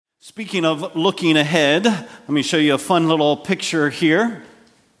Speaking of looking ahead, let me show you a fun little picture here.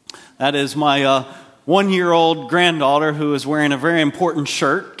 That is my one-year-old granddaughter who is wearing a very important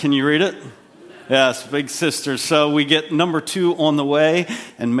shirt. Can you read it? Yes, big sister. So we get number 2 on the way,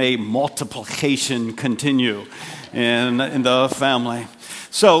 and may multiplication continue in the family.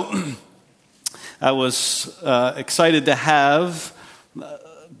 So I was excited to have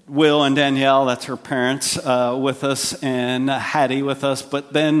Will and Danielle, that's her parents, with us, and Hattie with us.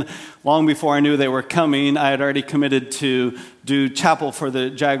 But then, long before I knew they were coming, I had already committed to do chapel for the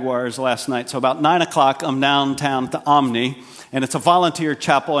Jaguars last night. So about 9 o'clock, I'm downtown at the Omni, and it's a volunteer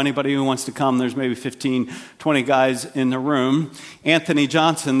chapel. Anybody who wants to come, there's maybe 15, 20 guys in the room. Anthony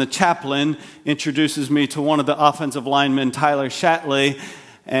Johnson, the chaplain, introduces me to one of the offensive linemen, Tyler Shatley,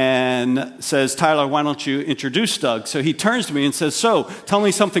 and says, "Tyler, why don't you introduce Doug?" So he turns to me and says, "So, tell me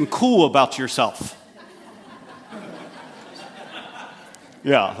something cool about yourself."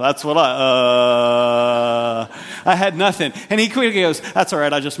 Yeah, that's what I had nothing. And he quickly goes, "That's all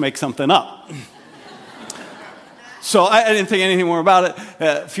right, I just make something up." So I didn't think anything more about it.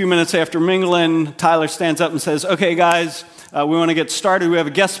 A few minutes after mingling, Tyler stands up and says, "Okay, guys, we want to get started. We have a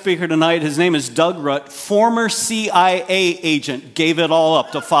guest speaker tonight. His name is Doug Rutt, former CIA agent, gave it all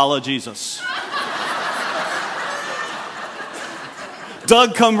up to follow Jesus."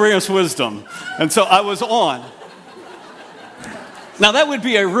 Doug, come bring us wisdom. And so I was on. Now that would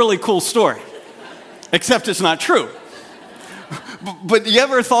be a really cool story, except it's not true. But you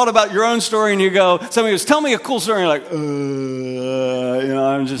ever thought about your own story and you go, somebody goes, "Tell me a cool story," and you're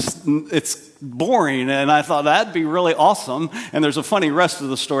like, it's boring. And I thought that'd be really awesome. And there's a funny rest of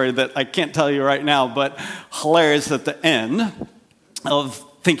the story that I can't tell you right now, but hilarious at the end of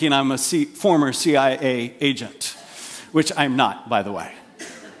thinking I'm a former CIA agent, which I'm not, by the way.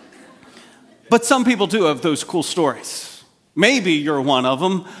 But some people do have those cool stories. Maybe you're one of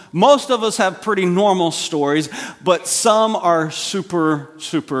them. Most of us have pretty normal stories, but some are super,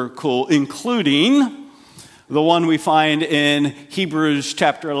 super cool, including the one we find in Hebrews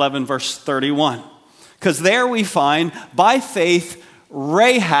chapter 11, verse 31. Because there we find, by faith,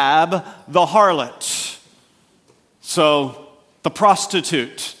 Rahab the harlot. So, the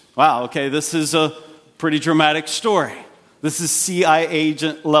prostitute. Wow, okay, this is a pretty dramatic story. This is CIA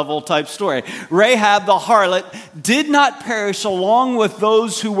agent level type story. Rahab the harlot did not perish along with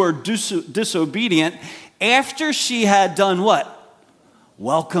those who were disobedient after she had done what?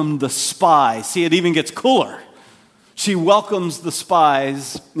 Welcomed the spies. See, it even gets cooler. She welcomes the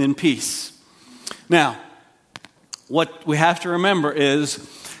spies in peace. Now, what we have to remember is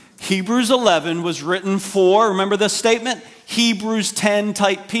Hebrews 11 was written for, remember this statement? Hebrews 10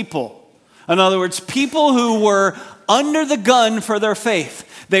 type people. In other words, people who were under the gun for their faith.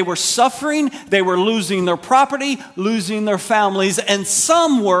 They were suffering, they were losing their property, losing their families, and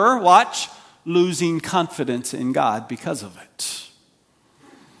some were, losing confidence in God because of it.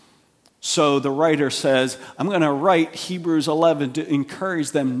 So the writer says, I'm going to write Hebrews 11 to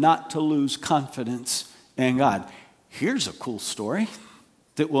encourage them not to lose confidence in God. Here's a cool story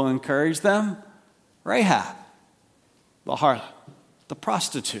that will encourage them. Rahab, the harlot, the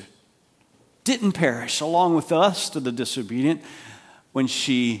prostitute, didn't perish along with us to the disobedient when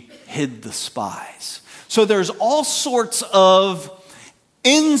she hid the spies. So there's all sorts of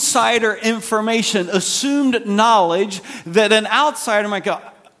insider information, assumed knowledge that an outsider might go,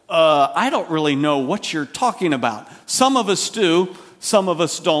 I don't really know what you're talking about. Some of us do, some of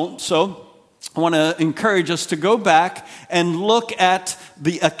us don't. So I want to encourage us to go back and look at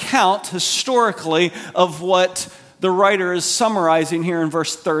the account historically of what the writer is summarizing here in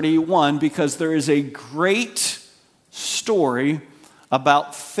verse 31, because there is a great story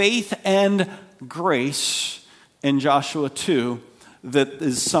about faith and grace in Joshua 2 that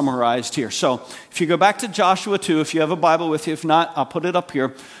is summarized here. So if you go back to Joshua 2, if you have a Bible with you, if not, I'll put it up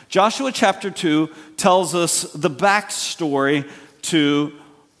here. Joshua chapter 2 tells us the backstory to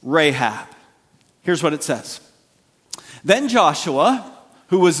Rahab. Here's what it says. Then Joshua,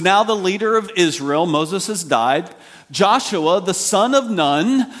 who was now the leader of Israel, Moses has died, Joshua, the son of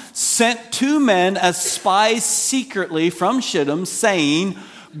Nun, sent 2 men as spies secretly from Shittim, saying,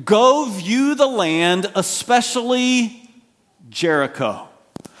 "Go view the land, especially Jericho."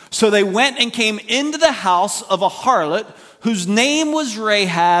 So they went and came into the house of a harlot whose name was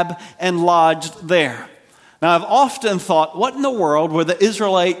Rahab, and lodged there. Now I've often thought, what in the world were the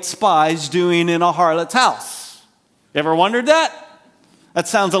Israelite spies doing in a harlot's house? You ever wondered that? That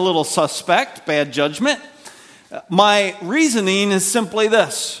sounds a little suspect, bad judgment. My reasoning is simply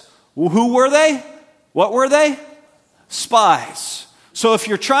this. Who were they? What were they? Spies. So if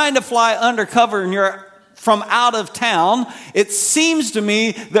you're trying to fly undercover and you're from out of town. It seems to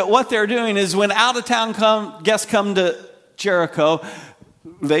me that what they're doing is when out of town guests come to Jericho,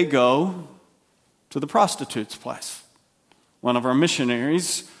 they go to the prostitute's place. One of our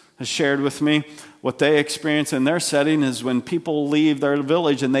missionaries has shared with me what they experience in their setting is when people leave their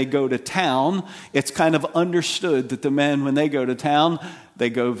village and they go to town, it's kind of understood that the men, when they go to town,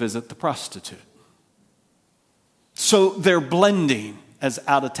 they go visit the prostitute. So they're blending as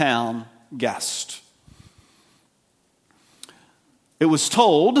out-of-town guests. It was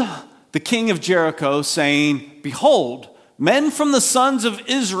told, the king of Jericho, saying, "Behold, men from the sons of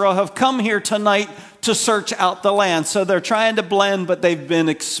Israel have come here tonight to search out the land." So they're trying to blend, but they've been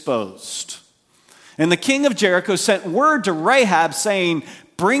exposed. And the king of Jericho sent word to Rahab saying,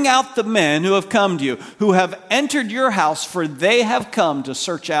 "Bring out the men who have come to you, who have entered your house, for they have come to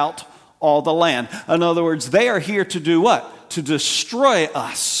search out all the land." In other words, they are here to do what? To destroy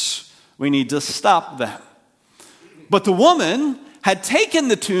us. We need to stop them. But the woman had taken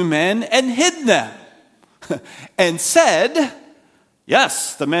the two men and hid them and said,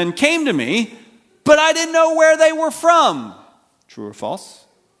 "Yes, the men came to me, but I didn't know where they were from." True or false?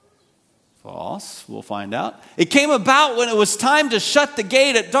 False. We'll find out. It came about when it was time to shut the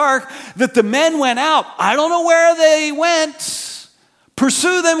gate at dark that the men went out. I don't know where they went.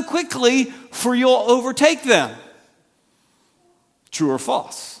 Pursue them quickly, for you'll overtake them. True or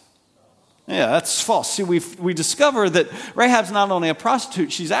false? Yeah, that's false. See, we discover that Rahab's not only a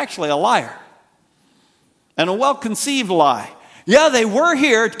prostitute, she's actually a liar. And a well-conceived lie. Yeah, they were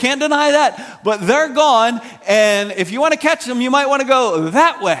here, can't deny that, but they're gone, and if you want to catch them, you might want to go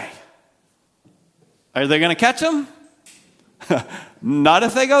that way. Are they going to catch them? Not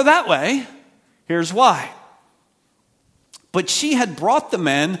if they go that way. Here's why. But she had brought the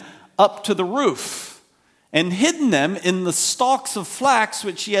men up to the roof and hidden them in the stalks of flax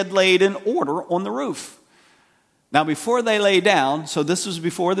which she had laid in order on the roof. Now before they lay down, so this was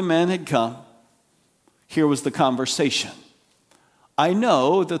before the men had come, here was the conversation. "I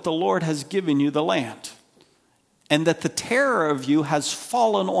know that the Lord has given you the land, and that the terror of you has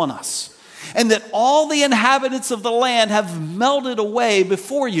fallen on us, and that all the inhabitants of the land have melted away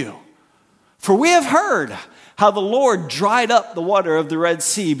before you. For we have heard how the Lord dried up the water of the Red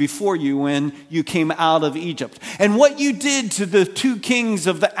Sea before you when you came out of Egypt, and what you did to the two kings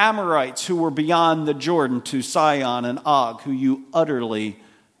of the Amorites who were beyond the Jordan, to Sihon and Og, who you utterly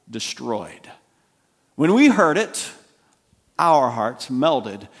destroyed. When we heard it, our hearts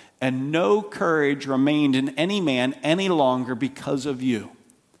melted, and no courage remained in any man any longer because of you.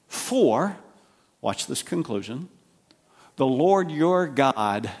 For," watch this conclusion, "the Lord your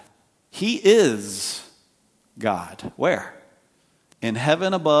God, He is God." Where? In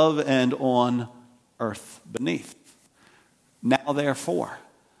heaven above and on earth beneath. Now therefore,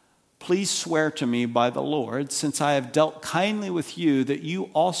 please swear to me by the Lord, since I have dealt kindly with you, that you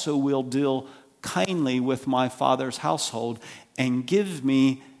also will deal kindly with my father's household, and give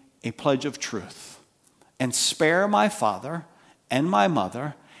me a pledge of truth, and spare my father and my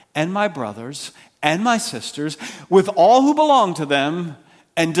mother and my brothers and my sisters with all who belong to them,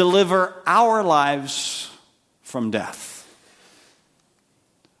 and deliver our lives from death.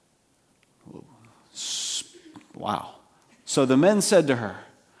 Wow. So the men said to her,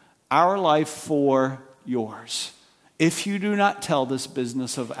 "Our life for yours, if you do not tell this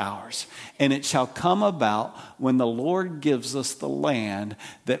business of ours. And it shall come about when the Lord gives us the land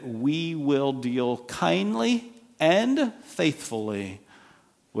that we will deal kindly and faithfully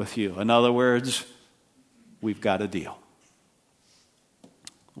with you." In other words, we've got a deal.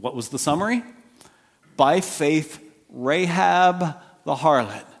 What was the summary? By faith, Rahab the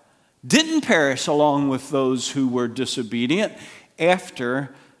harlot didn't perish along with those who were disobedient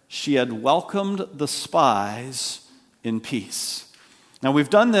after she had welcomed the spies in peace. Now, we've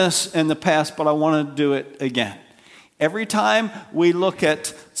done this in the past, but I want to do it again. Every time we look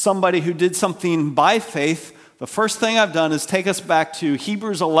at somebody who did something by faith, the first thing I've done is take us back to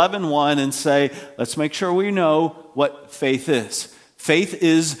Hebrews 11:1 and say, let's make sure we know what faith is. Faith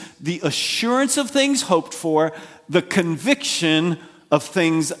is the assurance of things hoped for, the conviction of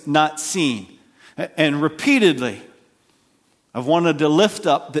things not seen. And repeatedly, I've wanted to lift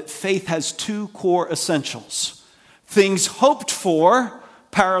up that faith has two core essentials. Things hoped for,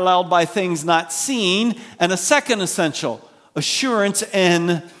 paralleled by things not seen, and a second essential, assurance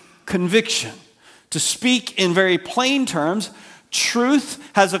and conviction. To speak in very plain terms, faith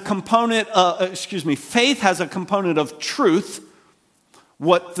has a component of truth,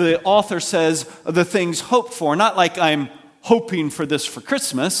 what the author says are the things hoped for. Not like I'm hoping for this for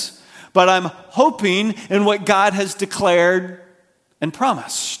Christmas, but I'm hoping in what God has declared and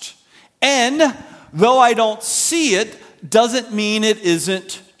promised. And though I don't see it, doesn't mean it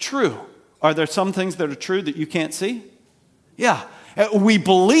isn't true. Are there some things that are true that you can't see? Yeah. We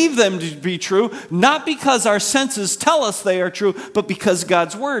believe them to be true, not because our senses tell us they are true, but because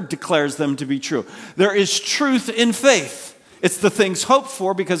God's word declares them to be true. There is truth in faith. It's the things hoped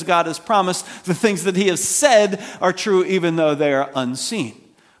for because God has promised. The things that he has said are true even though they are unseen.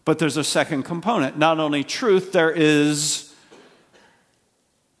 But there's a second component. Not only truth, there is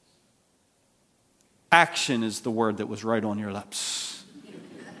action is the word that was right on your lips.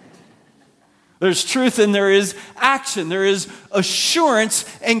 There's truth and there is action. There is assurance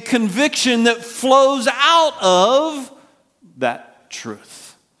and conviction that flows out of that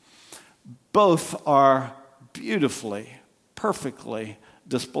truth. Both are beautifully, perfectly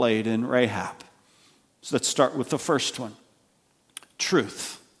displayed in Rahab. So let's start with the first one.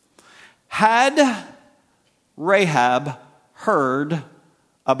 Truth. Had Rahab heard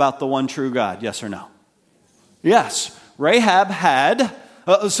about the one true God? Yes or no? Yes. Rahab had.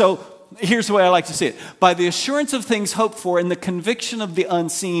 So here's the way I like to see it. By the assurance of things hoped for and the conviction of the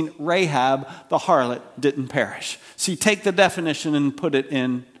unseen, Rahab, the harlot, didn't perish. See, take the definition and put it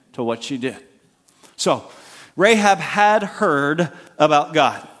into what she did. So, Rahab had heard about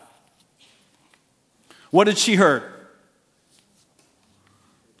God. What did she heard?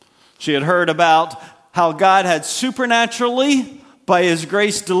 She had heard about how God had supernaturally, by his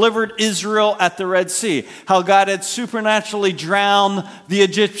grace, delivered Israel at the Red Sea. How God had supernaturally drowned the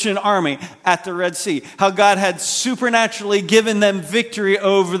Egyptian army at the Red Sea. How God had supernaturally given them victory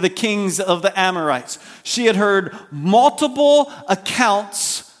over the kings of the Amorites. She had heard multiple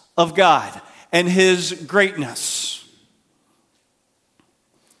accounts of God and his greatness.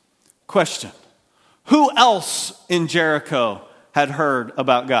 Question. Who else in Jericho had heard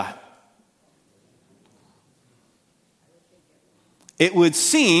about God? It would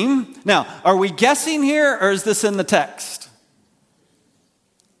seem, now, are we guessing here or is this in the text?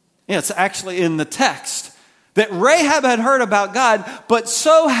 Yeah, it's actually in the text. That Rahab had heard about God, but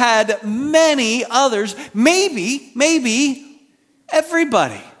so had many others. Maybe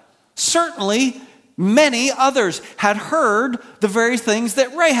everybody. Certainly many others had heard the very things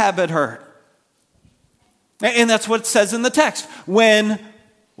that Rahab had heard. And that's what it says in the text. When,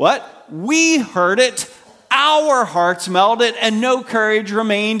 what? We heard it, our hearts melted, and no courage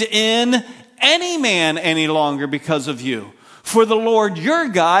remained in any man any longer because of you. For the Lord your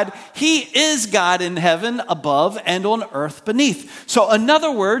God, he is God in heaven above and on earth beneath. So in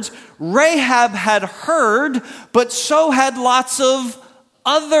other words, Rahab had heard, but so had lots of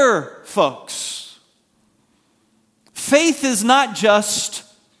other folks. Faith is not just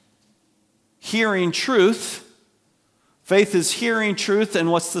hearing truth. Faith is hearing truth,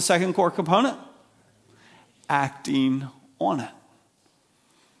 and what's the second core component? Acting on it.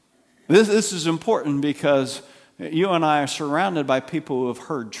 This is important because you and I are surrounded by people who have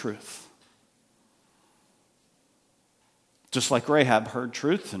heard truth. Just like Rahab heard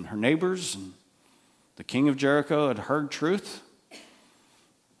truth, and her neighbors and the king of Jericho had heard truth.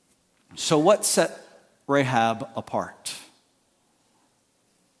 So what set Rahab apart?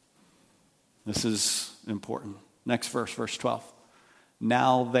 This is important. Next verse, verse 12.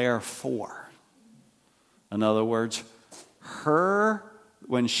 Now therefore. In other words,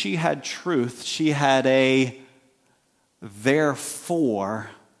 when she had truth, she had a therefore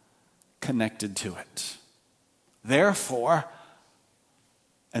connected to it. Therefore,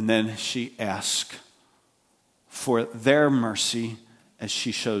 and then she asked for their mercy as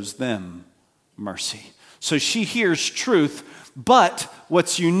she shows them mercy. So she hears truth, but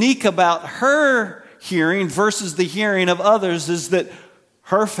what's unique about her hearing versus the hearing of others is that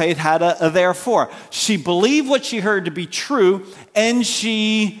her faith had a therefore. She believed what she heard to be true, and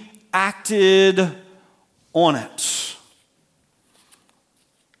she acted on it.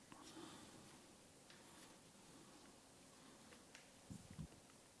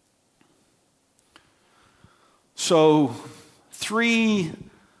 So 3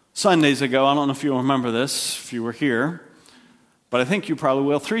 Sundays ago, I don't know if you'll remember this, if you were here, but I think you probably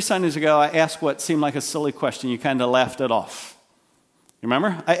will. 3 Sundays ago, I asked what seemed like a silly question. You kind of laughed it off. You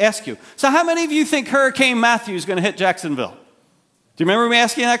remember? I asked you. So how many of you think Hurricane Matthew is going to hit Jacksonville? Do you remember me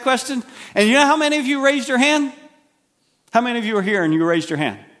asking that question? And you know how many of you raised your hand? How many of you were here and you raised your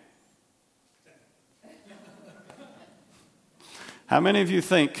hand? How many of you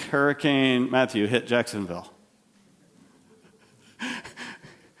think Hurricane Matthew hit Jacksonville?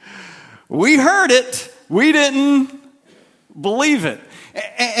 We heard it. We didn't believe it.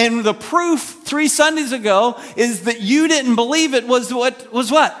 And the proof 3 Sundays ago is that you didn't believe it was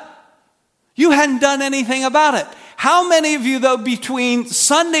what? You hadn't done anything about it. How many of you, though, between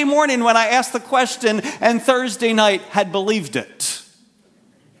Sunday morning when I asked the question and Thursday night had believed it?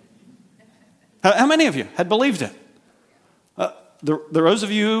 How many of you had believed it? The rest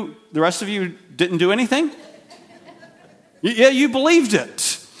of you didn't do anything? Yeah, you believed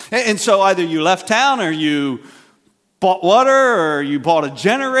it. And so either you left town or you bought water or you bought a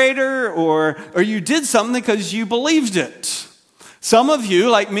generator or you did something because you believed it. Some of you,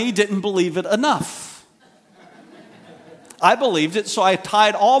 like me, didn't believe it enough. I believed it, so I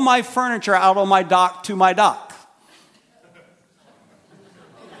tied all my furniture out on my dock to my dock.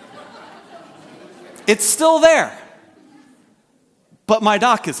 It's still there, but my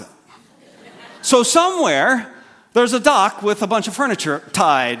dock isn't. So somewhere, there's a dock with a bunch of furniture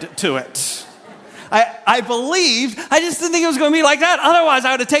tied to it. I believed, I just didn't think it was going to be like that. Otherwise,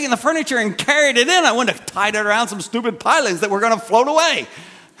 I would have taken the furniture and carried it in. I wouldn't have tied it around some stupid pilings that were going to float away.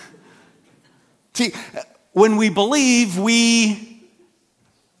 See, when we believe, we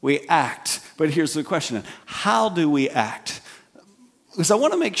act. But here's the question. How do we act? Because I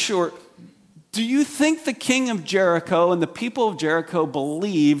want to make sure, do you think the king of Jericho and the people of Jericho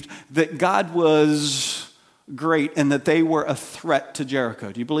believed that God was great and that they were a threat to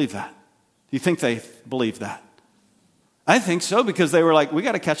Jericho? Do you believe that? Do you think they believed that? I think so, because they were like, we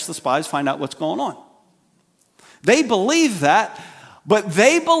got to catch the spies, find out what's going on. They believed that, but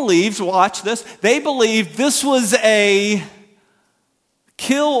they believed, watch this, they believed this was a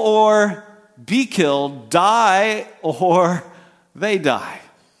kill or be killed, die or they die.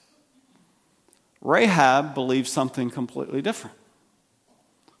 Rahab believed something completely different.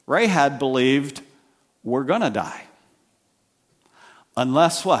 Rahab believed we're going to die.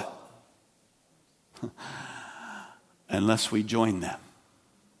 Unless what? Unless we join them.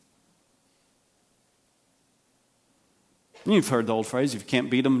 You've heard the old phrase, if you can't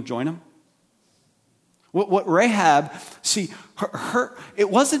beat them, join them. What Rahab, see, her it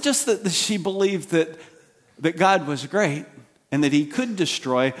wasn't just that she believed that God was great and that he could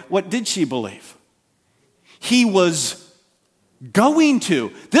destroy. What did she believe? He was going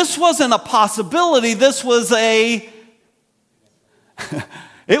to. This wasn't a possibility. This was it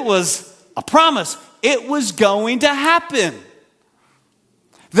was a promise. It was going to happen.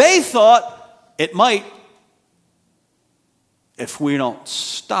 They thought it might if we don't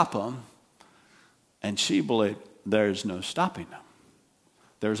stop them. And she believed there's no stopping them.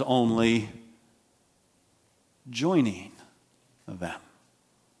 There's only joining them.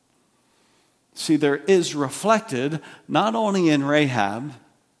 See, there is reflected, not only in Rahab,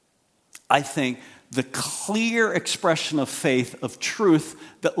 I think, the clear expression of faith, of truth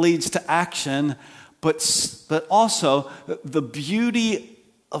that leads to action, but also the beauty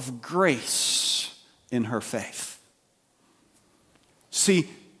of grace in her faith. See,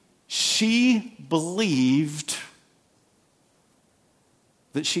 she believed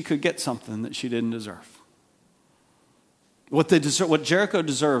that she could get something that she didn't deserve. What Jericho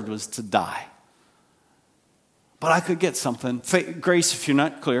deserved was to die. But I could get something. Grace, if you're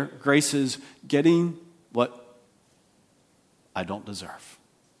not clear, grace is getting what I don't deserve.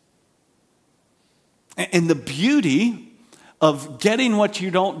 And the beauty of getting what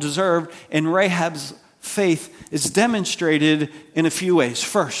you don't deserve in Rahab's faith is demonstrated in a few ways.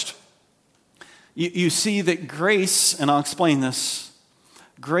 First, you see that grace, and I'll explain this,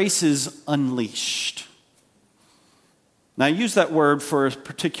 grace is unleashed. Now, I use that word for a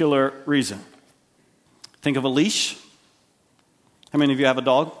particular reason. Think of a leash. How many of you have a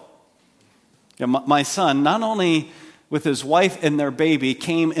dog? Yeah, my son, not only with his wife and their baby,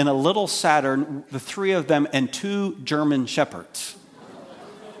 came in a little Saturn, the three of them and 2 German shepherds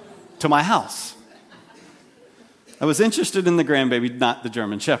to my house. I was interested in the grandbaby, not the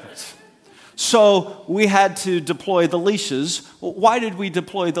German shepherds. So we had to deploy the leashes. Why did we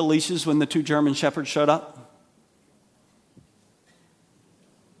deploy the leashes when the 2 German shepherds showed up?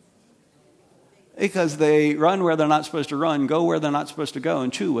 Because they run where they're not supposed to run, go where they're not supposed to go,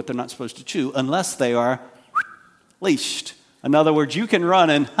 and chew what they're not supposed to chew, unless they are leashed. In other words, you can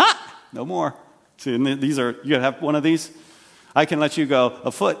run and, no more. See, you have one of these? I can let you go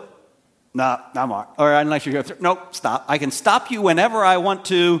a foot. No, not more. Or I can let you go, nope, stop. I can stop you whenever I want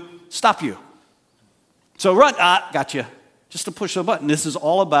to stop you. So run, got you. Just to push a button. This is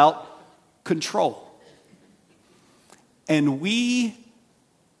all about control. And we,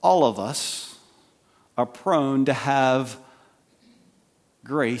 all of us, are prone to have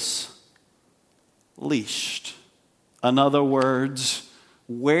grace leashed. In other words,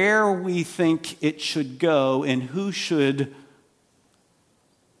 where we think it should go and who should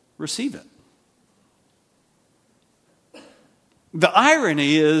receive it. The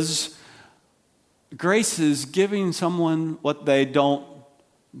irony is Grace is giving someone what they don't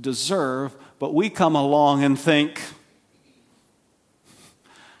deserve, but we come along and think,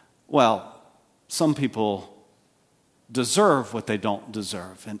 well, some people deserve what they don't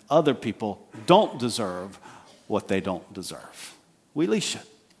deserve, and other people don't deserve what they don't deserve. We leash it.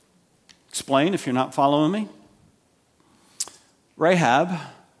 Explain if you're not following me. Rahab,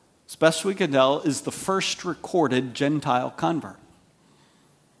 as best we can tell, is the first recorded Gentile convert.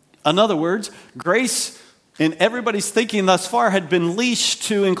 In other words, grace in everybody's thinking thus far had been leashed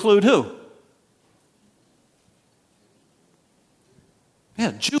to include who?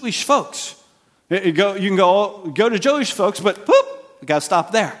 Yeah, Jewish folks. You can go to Jewish folks, but whoop, you got to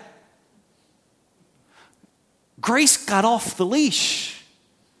stop there. Grace got off the leash.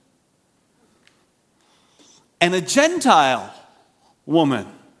 And a Gentile woman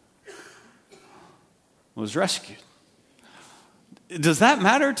was rescued. Does that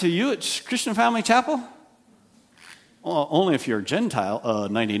matter to you at Christian Family Chapel? Well, only if you're a Gentile,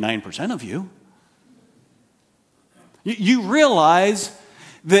 99% of you. You realize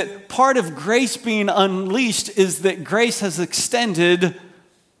that part of grace being unleashed is that grace has extended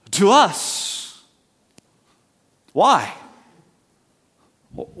to us. Why?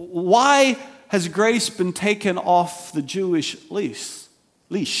 Why has grace been taken off the Jewish leash?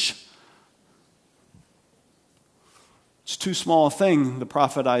 It's too small a thing, the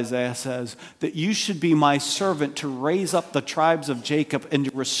prophet Isaiah says, that you should be my servant to raise up the tribes of Jacob and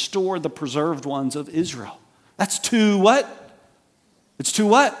to restore the preserved ones of Israel. That's too what? It's too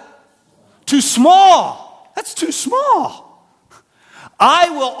what? Too small. That's too small. I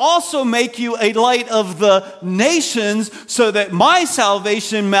will also make you a light of the nations so that my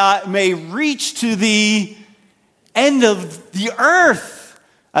salvation may reach to the end of the earth.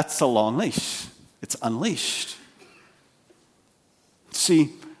 That's a long leash. It's unleashed.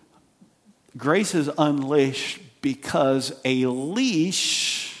 See, grace is unleashed because a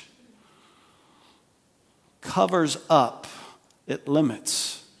leash covers up, it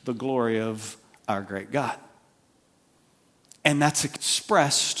limits the glory of our great God. And that's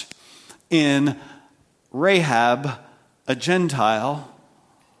expressed in Rahab, a Gentile,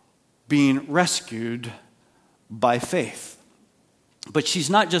 being rescued by faith. But she's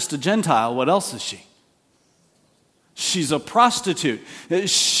not just a Gentile. What else is she? She's a prostitute.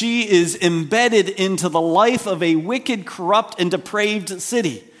 She is embedded into the life of a wicked, corrupt, and depraved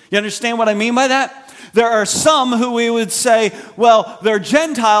city. You understand what I mean by that? There are some who we would say, well, they're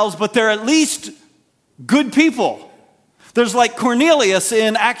Gentiles, but they're at least good people. There's like Cornelius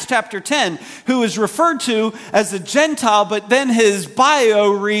in Acts chapter 10, who is referred to as a Gentile, but then his bio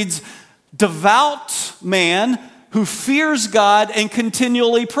reads, devout man who fears God and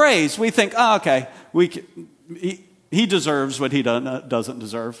continually prays. We think, oh, okay, he deserves what he doesn't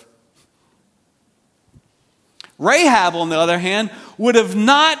deserve. Rahab, on the other hand, would have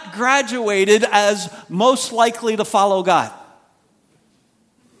not graduated as most likely to follow God.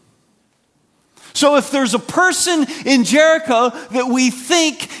 So if there's a person in Jericho that we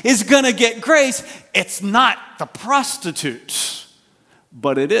think is going to get grace, it's not the prostitute,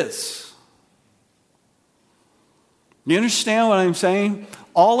 but it is. You understand what I'm saying?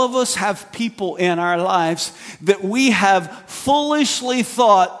 All of us have people in our lives that we have foolishly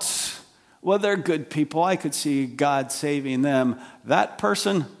thought, well, they're good people. I could see God saving them. That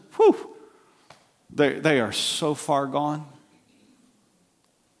person, whew, they are so far gone.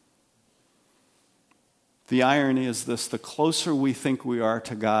 The irony is this: the closer we think we are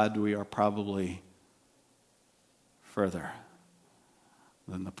to God, we are probably further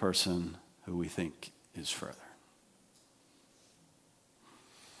than the person who we think is further.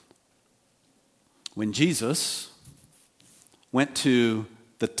 When Jesus went to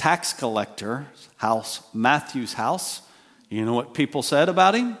the tax collector's house, Matthew's house, you know what people said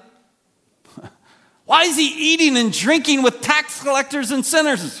about him? Why is he eating and drinking with tax collectors and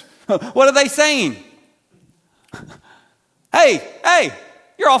sinners? What are they saying? Hey,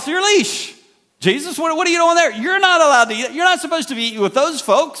 you're off your leash. Jesus, what are you doing there? You're not allowed to eat. You're not supposed to be eating with those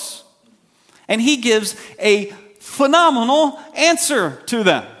folks. And he gives a phenomenal answer to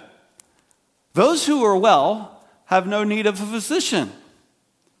them. Those who are well have no need of a physician,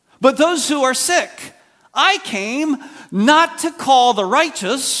 but those who are sick, I came not to call the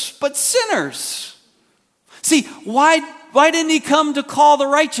righteous, but sinners. See, why didn't he come to call the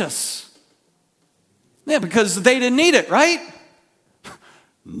righteous? Yeah, because they didn't need it, right?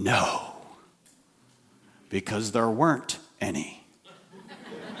 No, because there weren't any.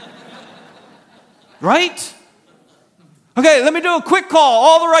 Right? Okay, let me do a quick call,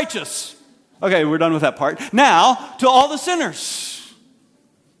 all the righteous. Okay, we're done with that part. Now, to all the sinners.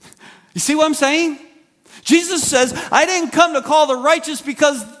 You see what I'm saying? Jesus says, I didn't come to call the righteous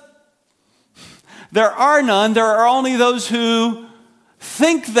because there are none. There are only those who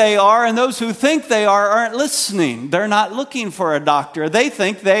think they are, and those who think they are aren't listening. They're not looking for a doctor. They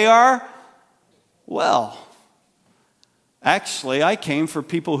think they are well. Actually, I came for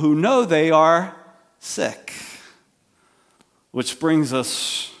people who know they are sick. Which brings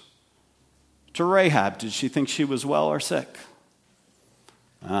us to Rahab. Did she think she was well or sick?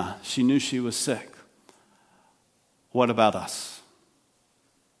 She knew she was sick. What about us?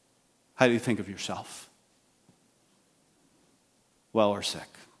 How do you think of yourself? Well or sick?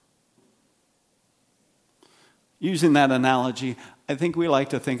 Using that analogy, I think we like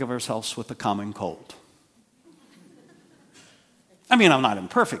to think of ourselves with a common cold. I mean, I'm not in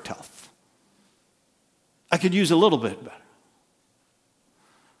perfect health. I could use a little bit better.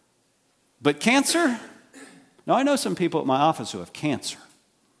 But cancer? Now, I know some people at my office who have cancer,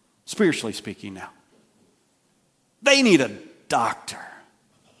 spiritually speaking now. They need a doctor.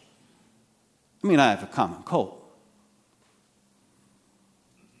 I mean, I have a common cold.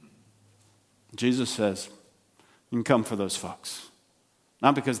 Jesus says, you can come for those folks.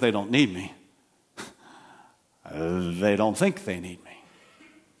 Not because they don't need me. They don't think they need me.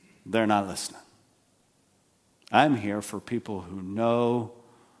 They're not listening. I'm here for people who know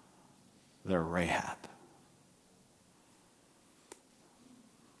they're Rahab.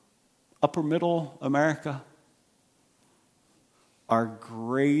 Upper middle America, our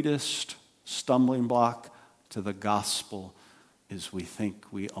greatest stumbling block to the gospel is we think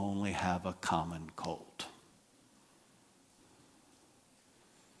we only have a common cold.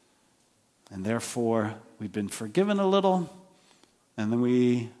 And therefore, we've been forgiven a little, and then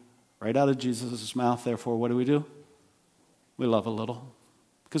we, right out of Jesus' mouth, therefore, what do? We love a little,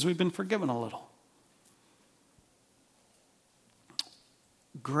 because we've been forgiven a little.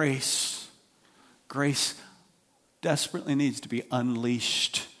 Grace desperately needs to be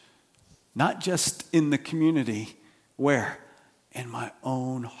unleashed, not just in the community, where? In my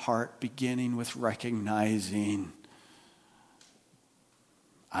own heart, beginning with recognizing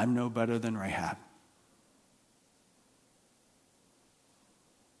I'm no better than Rahab.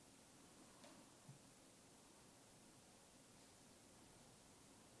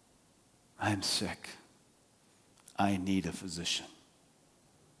 I'm sick. I need a physician.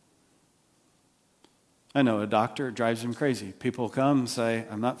 I know a doctor, it drives him crazy. People come and say,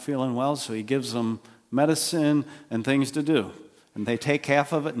 I'm not feeling well, so he gives them medicine and things to do. And they take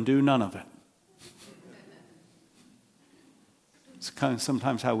half of it and do none of it. It's kind of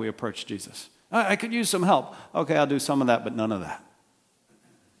sometimes how we approach Jesus. I could use some help. Okay, I'll do some of that, but none of that.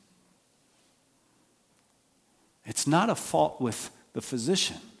 It's not a fault with the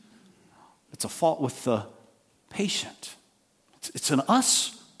physician. It's a fault with the patient. It's an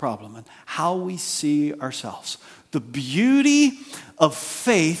us problem and how we see ourselves. The beauty of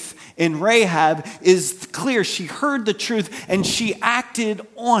faith in Rahab is clear. She heard the truth and she acted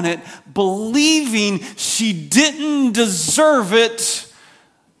on it, believing she didn't deserve it,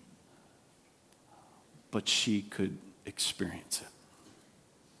 but she could experience it.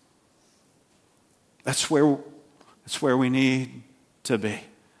 That's where we need to be.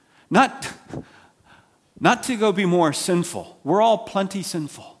 Not to go be more sinful. We're all plenty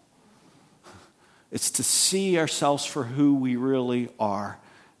sinful. It's to see ourselves for who we really are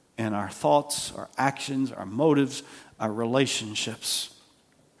in our thoughts, our actions, our motives, our relationships.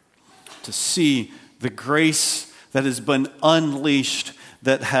 To see the grace that has been unleashed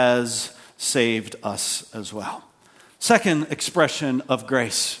that has saved us as well. Second expression of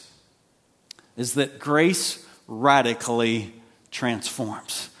grace is that grace radically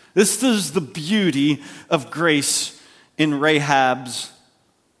transforms. This is the beauty of grace in Rahab's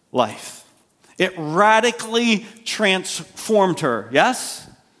life. It radically transformed her, yes?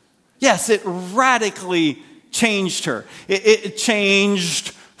 Yes, it radically changed her. It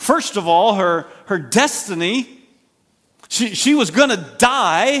changed, first of all, her destiny. She was going to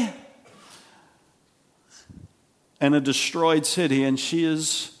die in a destroyed city, and she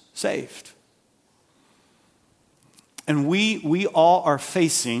is saved. And we all are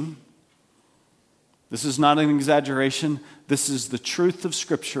facing, this is not an exaggeration, this is the truth of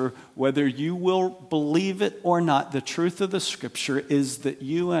Scripture. Whether you will believe it or not, the truth of the Scripture is that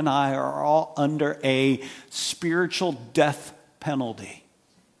you and I are all under a spiritual death penalty.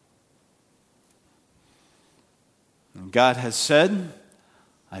 And God has said,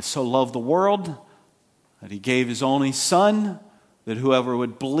 I so love the world that He gave His only Son, that whoever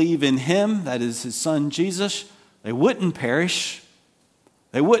would believe in Him, that is His Son Jesus, they wouldn't perish.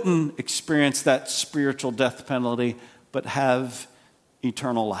 They wouldn't experience that spiritual death penalty, but have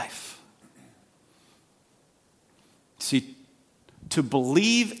eternal life. See, to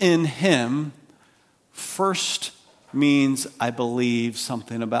believe in him first means I believe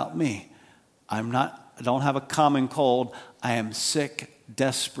something about me. I don't have a common cold. I am sick,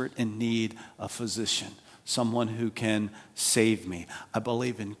 desperate, in need of a physician, someone who can save me. I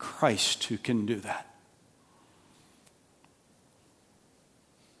believe in Christ who can do that.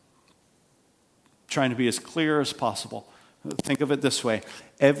 Trying to be as clear as possible. Think of it this way.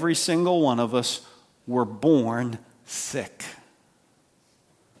 Every single one of us were born sick.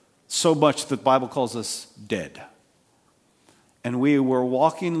 So much that the Bible calls us dead. And we were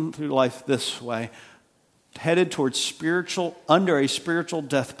walking through life this way, headed towards under a spiritual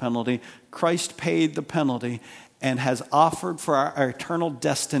death penalty. Christ paid the penalty and has offered for our eternal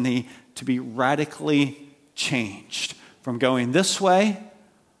destiny to be radically changed. From going this way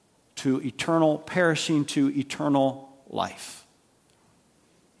to eternal perishing to eternal life.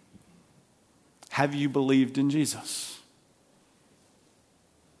 Have you believed in Jesus?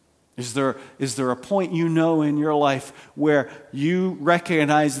 Is there a point you know in your life where you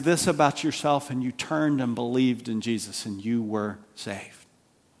recognize this about yourself and you turned and believed in Jesus and you were saved?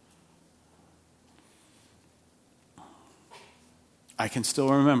 I can still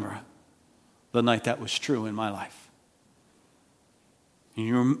remember the night that was true in my life.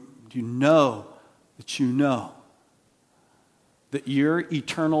 You know that your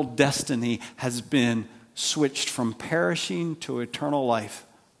eternal destiny has been switched from perishing to eternal life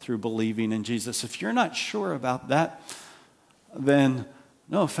through believing in Jesus. If you're not sure about that, then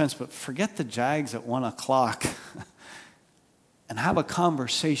no offense, but forget the Jags at 1 o'clock and have a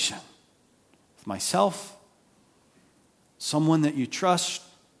conversation with myself, someone that you trust.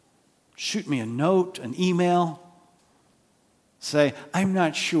 Shoot me a note, an email. Say, I'm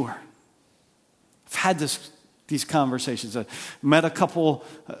not sure. I've had these conversations. I met a couple,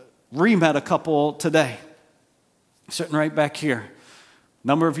 re-met a couple today, sitting right back here. A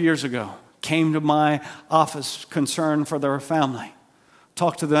number of years ago, came to my office concerned for their family.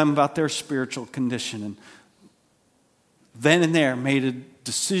 Talked to them about their spiritual condition. And then and there made a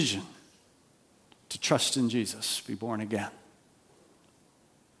decision to trust in Jesus, be born again.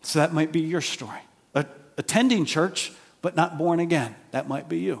 So that might be your story. Attending church, but not born again. That might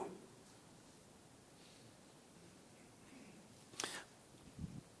be you.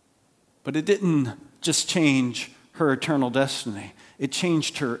 But it didn't just change her eternal destiny. It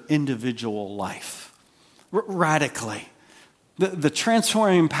changed her individual life radically. The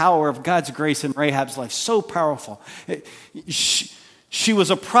transforming power of God's grace in Rahab's life, so powerful. She was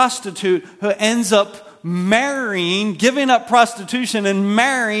a prostitute who ends up giving up prostitution and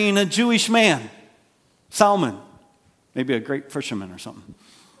marrying a Jewish man, Salmon, maybe a great fisherman or something.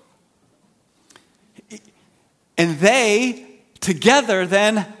 And they together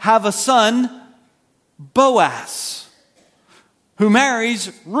then have a son, Boaz, who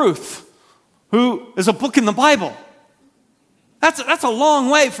marries Ruth, who is a book in the Bible. That's a long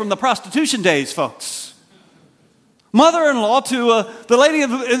way from the prostitution days, folks. Mother-in-law to the lady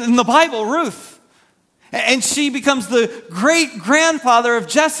in the Bible, Ruth. And she becomes the great-grandfather of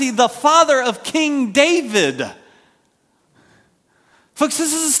Jesse, the father of King David. Folks,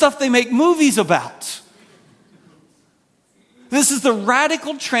 this is the stuff they make movies about. This is the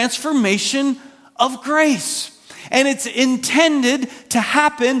radical transformation of grace. And it's intended to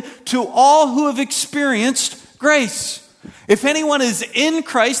happen to all who have experienced grace. If anyone is in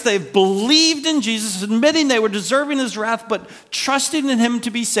Christ, they've believed in Jesus, admitting they were deserving his wrath, but trusting in him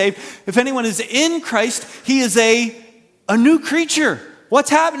to be saved. If anyone is in Christ, he is a new creature. What's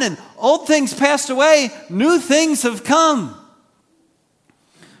happening? Old things passed away, new things have come.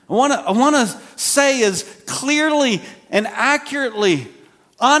 I want to say as clearly and accurately,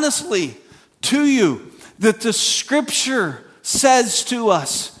 honestly to you, that the Scripture says to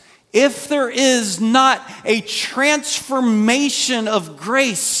us, if there is not a transformation of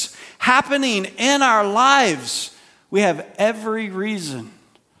grace happening in our lives, we have every reason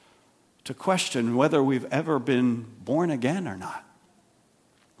to question whether we've ever been born again or not,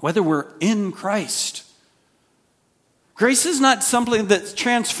 whether we're in Christ. Grace is not something that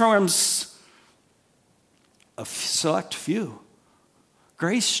transforms a select few.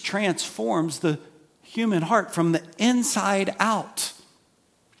 Grace transforms the human heart from the inside out.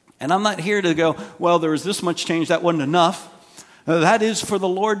 And I'm not here to go, well, there was this much change, that wasn't enough. That is for the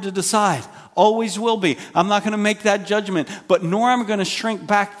Lord to decide. Always will be. I'm not going to make that judgment. But nor am I going to shrink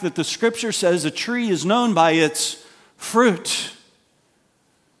back that the Scripture says a tree is known by its fruit.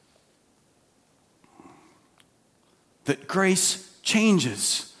 That grace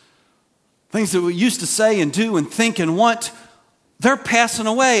changes. Things that we used to say and do and think and want, they're passing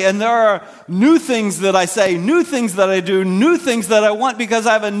away, and there are new things that I say, new things that I do, new things that I want, because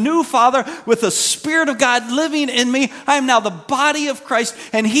I have a new Father with the Spirit of God living in me. I am now the body of Christ,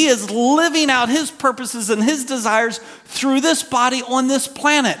 and He is living out His purposes and His desires through this body on this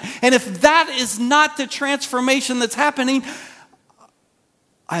planet. And if that is not the transformation that's happening,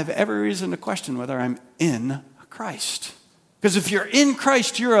 I have every reason to question whether I'm in Christ. Because if you're in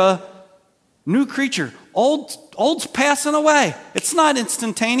Christ, you're a new creature. Old's passing away. It's not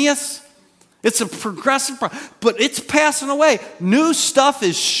instantaneous. It's a progressive process, but it's passing away. New stuff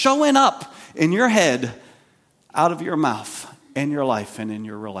is showing up in your head, out of your mouth, in your life, and in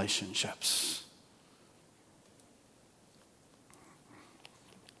your relationships.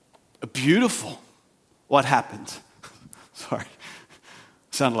 Beautiful. What happened? Sorry.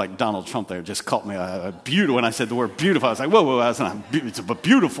 Sounded like Donald Trump there. Just caught me. Beautiful. When I said the word beautiful, I was like, whoa, that's not. It's a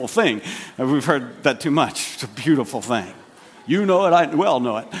beautiful thing. We've heard that too much. It's a beautiful thing. You know it. We all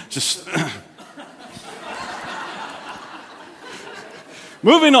know it. Just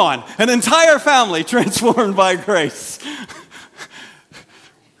moving on. An entire family transformed by grace.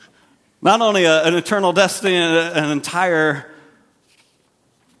 Not only an eternal destiny, an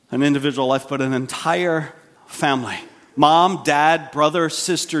individual life, but an entire family. Mom, dad, brother,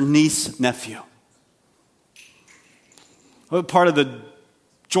 sister, niece, nephew. Part of the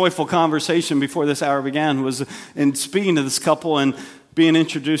joyful conversation before this hour began was in speaking to this couple and being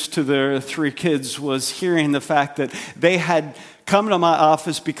introduced to their 3 kids, was hearing the fact that they had come to my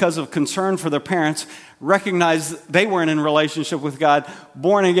office because of concern for their parents, recognized they weren't in relationship with God,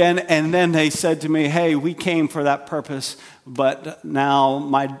 born again, and then they said to me, hey, we came for that purpose, but now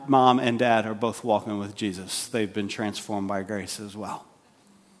my mom and dad are both walking with Jesus. They've been transformed by grace as well.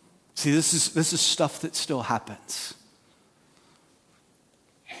 See, this is stuff that still happens.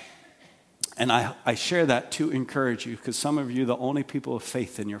 And I share that to encourage you, because some of you are the only people of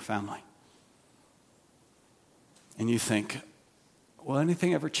faith in your family. And you think, will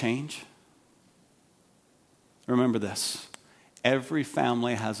anything ever change? Remember this. Every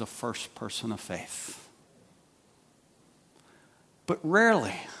family has a first person of faith. But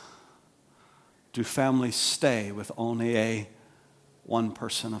rarely do families stay with only one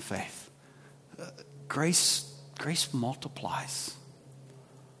person of faith. Grace multiplies.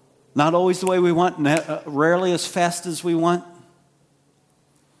 Not always the way we want, rarely as fast as we want.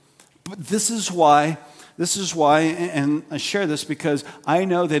 But this is why, and I share this because I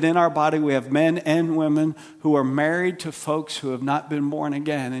know that in our body we have men and women who are married to folks who have not been born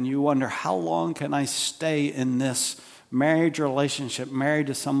again. And you wonder, how long can I stay in this marriage relationship, married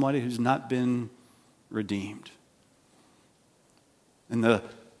to somebody who's not been redeemed? And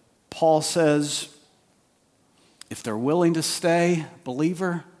Paul says, if they're willing to stay,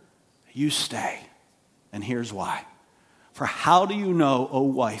 believer, you stay. And here's why. For how do you know, O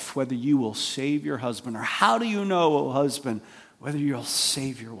wife, whether you will save your husband? Or how do you know, O husband, whether you'll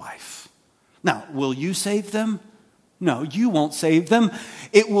save your wife? Now, will you save them? No, you won't save them.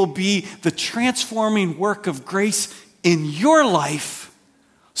 It will be the transforming work of grace in your life,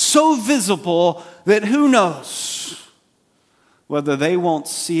 so visible that who knows whether they won't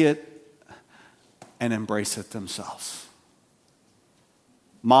see it and embrace it themselves.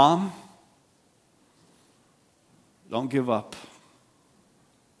 Mom, don't give up.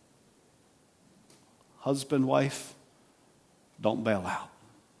 Husband, wife, don't bail out.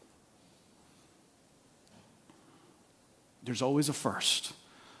 There's always a first.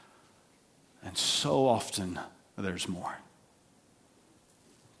 And so often there's more.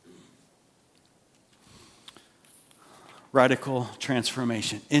 Radical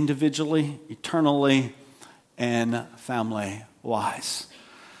transformation, individually, eternally, and family-wise.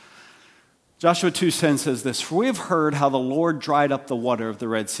 Joshua 2:10 says this, for we have heard how the Lord dried up the water of the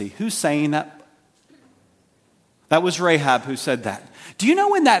Red Sea. Who's saying that? That was Rahab who said that. Do you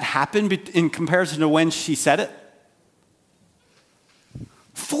know when that happened in comparison to when she said it?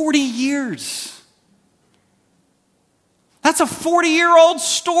 40 years. That's a 40-year-old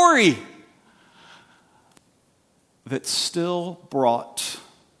story that still brought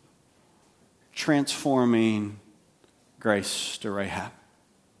transforming grace to Rahab.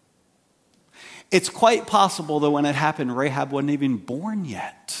 It's quite possible that when it happened, Rahab wasn't even born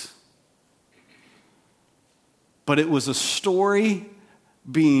yet. But it was a story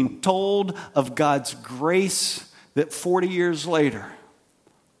being told of God's grace that 40 years later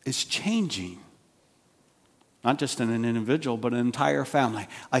is changing. Not just in an individual, but an entire family.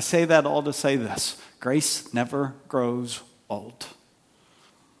 I say that all to say this. Grace never grows old.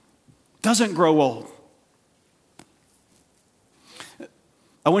 Doesn't grow old.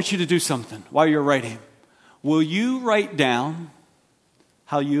 I want you to do something while you're writing. Will you write down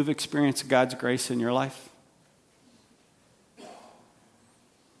how you've experienced God's grace in your life?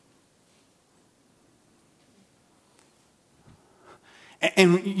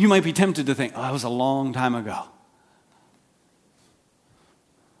 And you might be tempted to think, oh, that was a long time ago.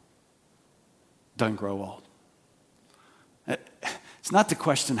 Doesn't grow old. It's not the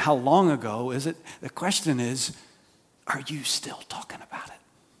question, how long ago is it? The question is, are you still talking about it?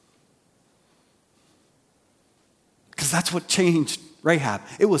 Because that's what changed Rahab.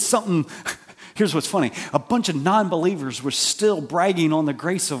 It was something, here's what's funny. A bunch of non-believers were still bragging on the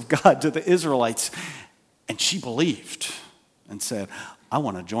grace of God to the Israelites. And she believed and said, I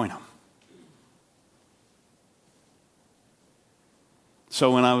want to join them.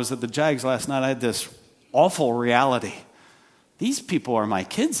 So when I was at the Jags last night, I had this awful reality. These people are my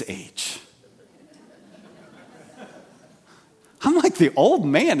kids' age. I'm like the old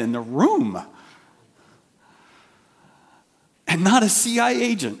man in the room. And not a CIA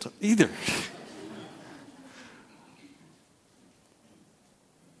agent either.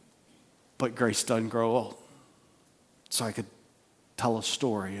 But grace doesn't grow old. So I could tell a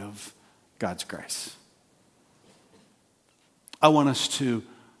story of God's grace. I want us to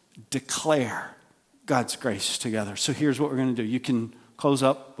declare God's grace together. So here's what we're going to do. You can close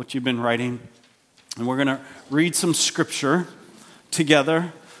up what you've been writing, and we're going to read some scripture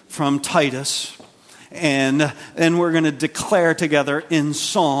together from Titus, and then we're going to declare together in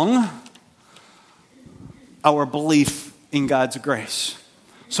song our belief in God's grace.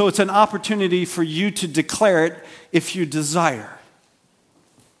 So it's an opportunity for you to declare it if you desire.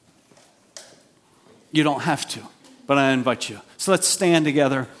 You don't have to, but I invite you. So let's stand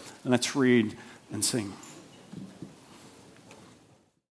together and let's read and sing.